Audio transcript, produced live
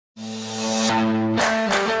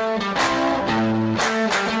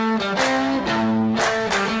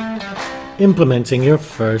Implementing your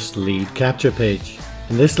first lead capture page.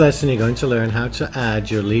 In this lesson, you're going to learn how to add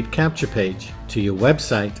your lead capture page to your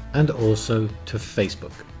website and also to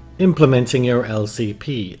Facebook. Implementing your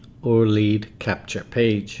LCP or lead capture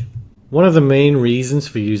page. One of the main reasons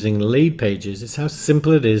for using lead pages is how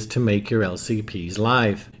simple it is to make your LCPs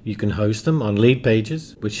live. You can host them on lead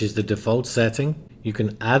pages, which is the default setting. You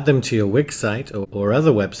can add them to your Wix site or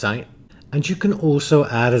other website, and you can also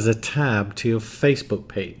add as a tab to your Facebook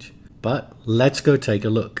page. But let's go take a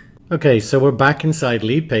look. Okay, so we're back inside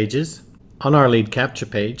lead pages on our lead capture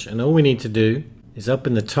page, and all we need to do is up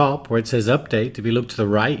in the top where it says update. If you look to the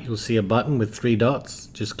right, you'll see a button with 3 dots.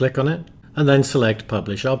 Just click on it and then select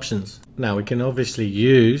publish options. Now we can obviously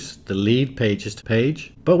use the lead pages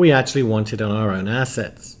page, but we actually want it on our own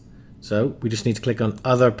assets. So we just need to click on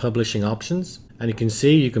other publishing options, and you can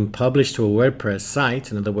see you can publish to a WordPress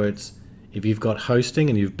site. In other words, if you've got hosting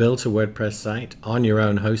and you've built a WordPress site on your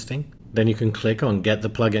own hosting, then you can click on get the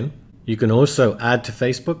plugin. You can also add to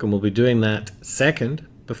Facebook, and we'll be doing that second.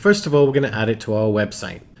 But first of all, we're going to add it to our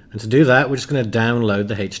website. And to do that, we're just going to download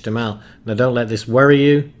the HTML. Now don't let this worry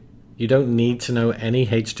you. You don't need to know any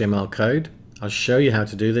HTML code. I'll show you how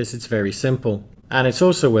to do this. It's very simple. And it's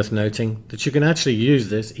also worth noting that you can actually use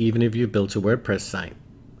this even if you've built a WordPress site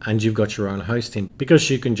and you've got your own hosting, because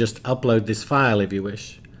you can just upload this file if you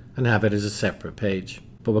wish and have it as a separate page.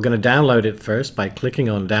 But we're going to download it first by clicking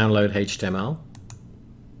on download HTML.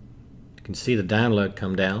 You can see the download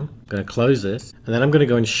come down. I'm going to close this, and then I'm going to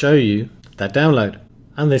go and show you that download.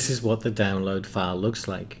 And this is what the download file looks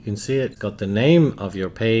like. You can see it's got the name of your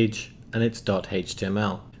page and it's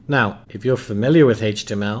 .html. Now, if you're familiar with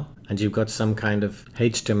HTML and you've got some kind of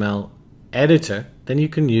HTML editor, then you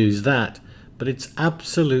can use that. But it's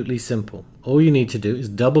absolutely simple. All you need to do is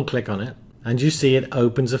double click on it, and you see it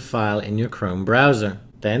opens a file in your Chrome browser.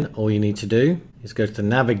 Then all you need to do is go to the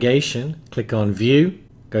navigation, click on view,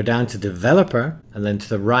 go down to developer, and then to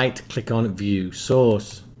the right click on view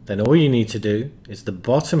source. Then all you need to do is the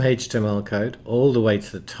bottom HTML code all the way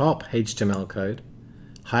to the top HTML code,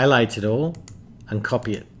 highlight it all and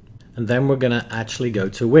copy it. And then we're going to actually go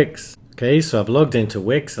to Wix. Okay, so I've logged into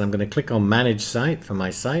Wix, and I'm going to click on manage site for my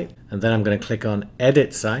site, and then I'm going to click on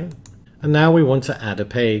edit site. And now we want to add a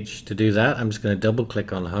page. To do that, I'm just going to double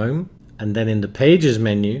click on home, and then in the pages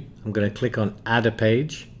menu, I'm going to click on add a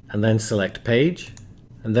page and then select page.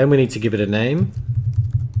 And then we need to give it a name.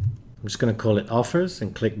 I'm just going to call it offers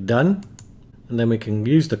and click done. And then we can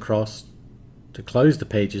use the cross to close the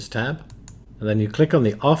pages tab. And then you click on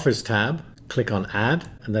the offers tab, click on add,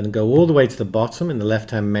 and then go all the way to the bottom in the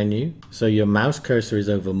left hand menu. So your mouse cursor is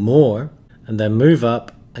over more, and then move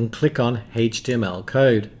up and click on HTML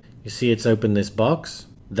code. You see it's opened this box,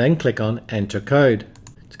 then click on enter code.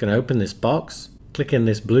 It's going to open this box, click in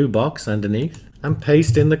this blue box underneath and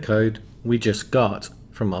paste in the code we just got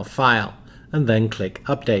from our file, and then click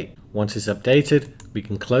update. Once it's updated, we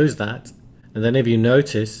can close that. And then if you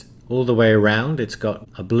notice, all the way around it's got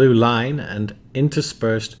a blue line and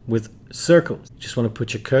interspersed with circles. You just want to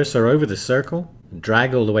put your cursor over the circle and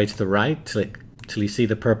drag all the way to the right till you see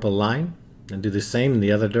the purple line, and do the same in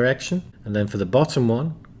the other direction. And then for the bottom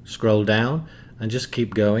one, scroll down and just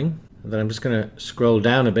keep going. And then I'm just going to scroll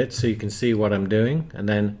down a bit so you can see what I'm doing, and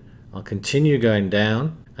then I'll continue going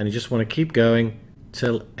down, and you just want to keep going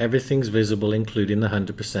till everything's visible, including the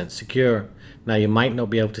 100% secure. Now you might not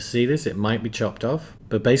be able to see this, it might be chopped off,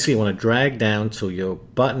 but basically you want to drag down till your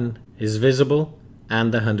button is visible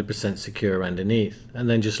and the 100% secure underneath, and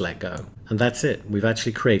then just let go. And that's it. We've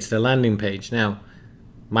actually created a landing page. Now,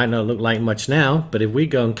 might not look like much now, but if we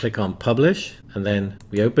go and click on publish, and then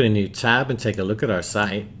we open a new tab and take a look at our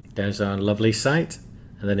site, there's our lovely site.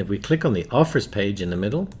 And then if we click on the offers page in the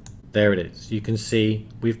middle, there it is. You can see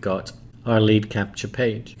we've got our lead capture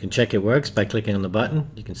page. You can check it works by clicking on the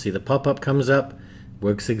button. You can see the pop-up comes up.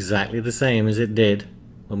 Works exactly the same as it did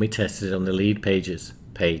when we tested it on the lead pages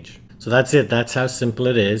page. So that's it. That's how simple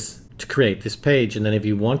it is to create this page. And then if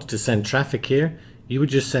you wanted to send traffic here, you would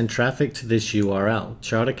just send traffic to this URL,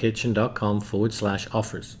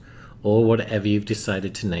 charterkitchen.com/offers, or whatever you've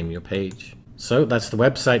decided to name your page. So that's the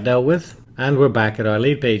website dealt with, and we're back at our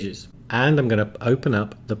lead pages. And I'm going to open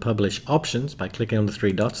up the publish options by clicking on the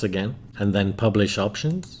 3 dots again, and then publish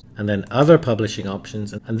options, and then other publishing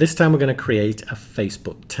options. And this time we're going to create a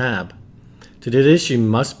Facebook tab. To do this, you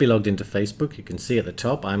must be logged into Facebook. You can see at the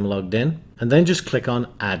top, I'm logged in. And then just click on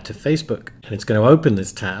add to Facebook. And it's going to open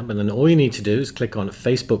this tab. And then all you need to do is click on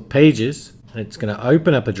Facebook pages. And it's going to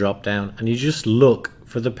open up a drop down. And you just look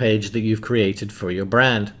for the page that you've created for your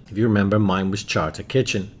brand. If you remember, mine was Charter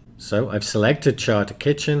Kitchen. So I've selected Charter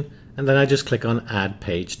Kitchen. And then I just click on add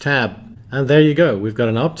page tab. And there you go. We've got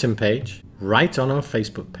an opt-in page right on our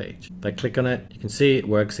Facebook page. If I click on it, you can see it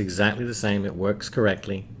works exactly the same. It works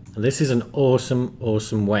correctly. And this is an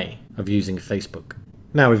awesome way of using Facebook.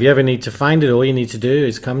 Now, if you ever need to find it, all you need to do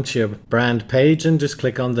is come to your brand page and just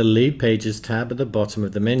click on the Lead Pages tab at the bottom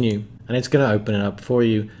of the menu. And it's going to open it up for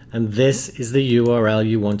you. And this is the URL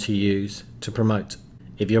you want to use to promote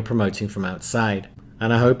if you're promoting from outside.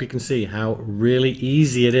 And I hope you can see how really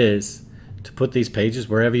easy it is to put these pages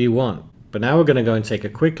wherever you want. But now we're going to go and take a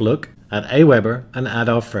quick look at Aweber and add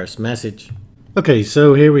our first message. Okay,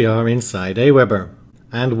 so here we are inside Aweber.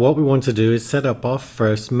 And what we want to do is set up our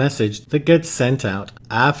first message that gets sent out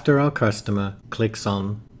after our customer clicks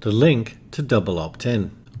on the link to double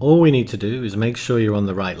opt-in. All we need to do is make sure you're on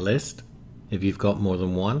the right list. If you've got more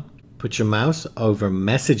than one, put your mouse over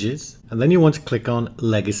Messages, and then you want to click on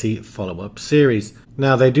Legacy Follow-Up Series.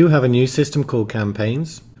 Now, they do have a new system called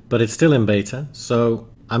Campaigns, but it's still in beta, so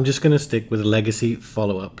I'm just going to stick with Legacy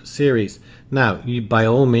Follow-Up Series. Now, by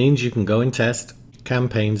all means, you can go and test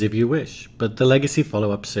Campaigns if you wish, but the Legacy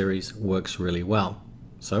Follow-Up Series works really well.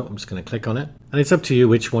 So I'm just going to click on it, and it's up to you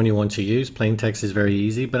which one you want to use. Plain text is very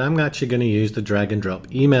easy, but I'm actually going to use the drag and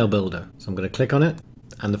drop email builder. So I'm going to click on it,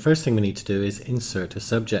 and the first thing we need to do is insert a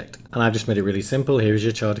subject. And I've just made it really simple. Here's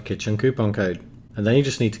your Charter Kitchen coupon code. And then you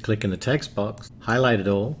just need to click in the text box, highlight it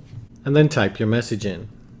all, and then type your message in.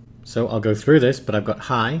 So I'll go through this, but I've got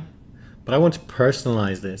hi, but I want to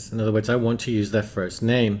personalize this. In other words, I want to use their first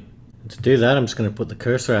name. And to do that, I'm just going to put the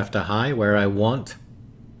cursor after hi where I want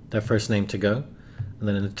their first name to go. And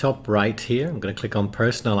then in the top right here, I'm going to click on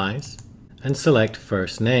Personalize and select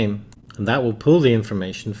First Name. And that will pull the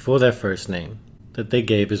information for their first name that they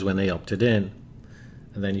gave us when they opted in.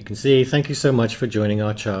 And then you can see, thank you so much for joining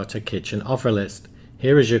our Charter Kitchen offer list.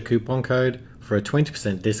 Here is your coupon code for a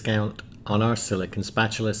 20% discount on our silicone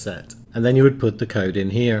spatula set. And then you would put the code in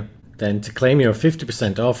here. Then to claim your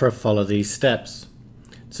 50% offer, follow these steps.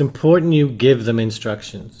 It's important you give them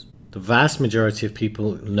instructions. The vast majority of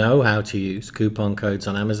people know how to use coupon codes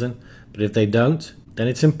on Amazon, but if they don't, then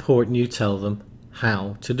it's important you tell them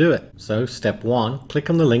how to do it. So step 1, click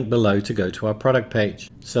on the link below to go to our product page.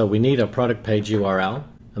 So we need our product page URL,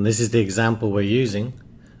 and this is the example we're using.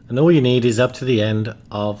 And all you need is up to the end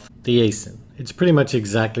of the ASIN. It's pretty much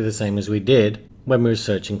exactly the same as we did when we were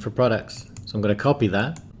searching for products. So I'm going to copy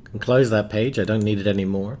that and close that page. I don't need it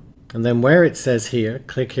anymore. And then where it says here,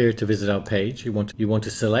 click here to visit our page, you want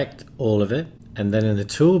to select all of it. And then in the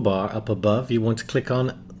toolbar up above, you want to click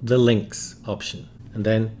on the links option. And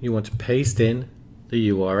then you want to paste in the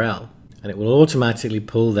URL. And it will automatically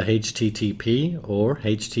pull the HTTP or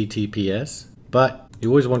HTTPS. But you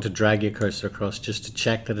always want to drag your cursor across just to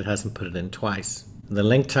check that it hasn't put it in twice. And the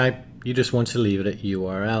link type, you just want to leave it at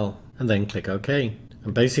URL. And then click OK.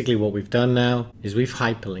 And basically what we've done now is we've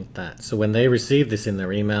hyperlinked that. So when they receive this in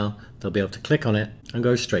their email, they'll be able to click on it and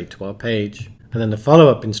go straight to our page. And then the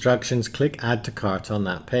follow-up instructions, click Add to Cart on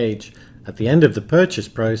that page. At the end of the purchase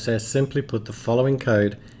process, simply put the following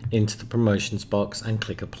code into the promotions box and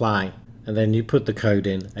click Apply. And then you put the code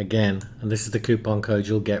in again. And this is the coupon code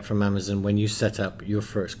you'll get from Amazon when you set up your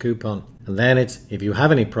first coupon. And then it's, if you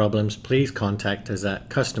have any problems, please contact us at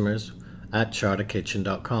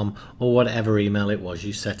customers@charterkitchen.com or whatever email it was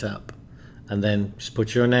you set up. And then just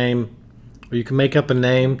put your name, or you can make up a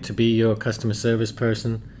name to be your customer service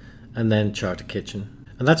person, and then Charter Kitchen.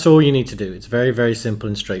 And that's all you need to do. It's very simple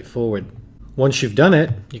and straightforward. Once you've done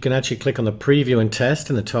it, you can actually click on the preview and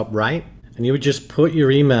test in the top right, and you would just put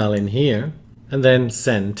your email in here and then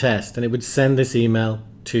send test, and it would send this email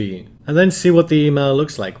to you. And then see what the email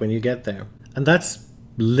looks like when you get there. And that's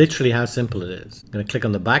literally how simple it is. I'm going to click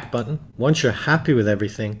on the back button. Once you're happy with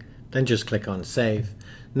everything, then just click on Save.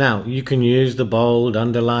 Now, you can use the bold,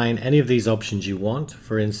 underline, any of these options you want.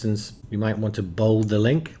 For instance, you might want to bold the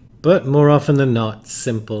link, but more often than not,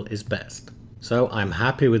 simple is best. So I'm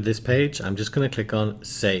happy with this page. I'm just going to click on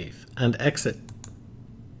Save and Exit.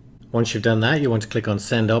 Once you've done that, you want to click on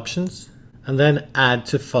Send Options and then Add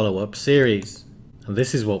to Follow-Up Series. And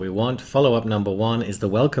this is what we want. Follow-up number 1 is the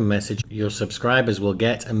welcome message your subscribers will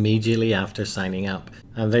get immediately after signing up.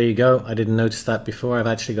 And there you go. I didn't notice that before. I've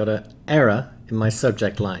actually got an error in my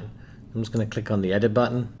subject line. I'm just going to click on the edit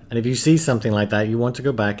button. And if you see something like that, you want to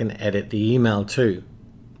go back and edit the email too.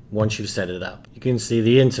 Once you've set it up, you can see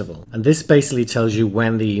the interval. And this basically tells you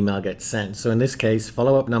when the email gets sent. So in this case,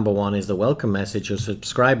 follow-up number 1 is the welcome message your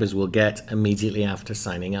subscribers will get immediately after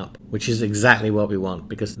signing up, which is exactly what we want,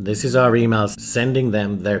 because this is our emails sending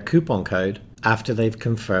them their coupon code after they've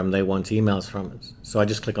confirmed they want emails from us. So I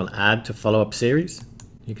just click on Add to Follow-Up Series.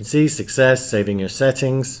 You can see success, saving your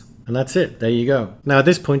settings, and that's it. There you go. Now at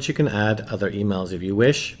this point, you can add other emails if you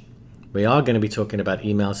wish. We are going to be talking about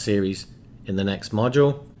email series in the next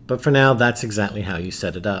module, but for now that's exactly how you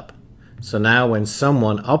set it up. So now when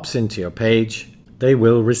someone opts into your page, they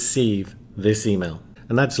will receive this email.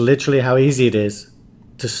 And that's literally how easy it is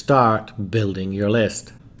to start building your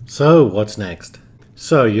list. So what's next?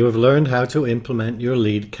 So you have learned how to implement your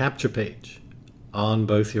lead capture page on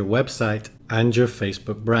both your website and your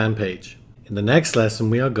Facebook brand page. In the next lesson,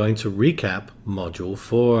 we are going to recap Module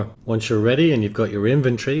 4. Once you're ready and you've got your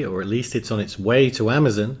inventory, or at least it's on its way to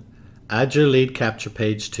Amazon, add your lead capture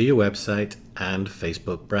page to your website and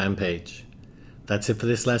Facebook brand page. That's it for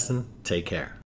this lesson. Take care.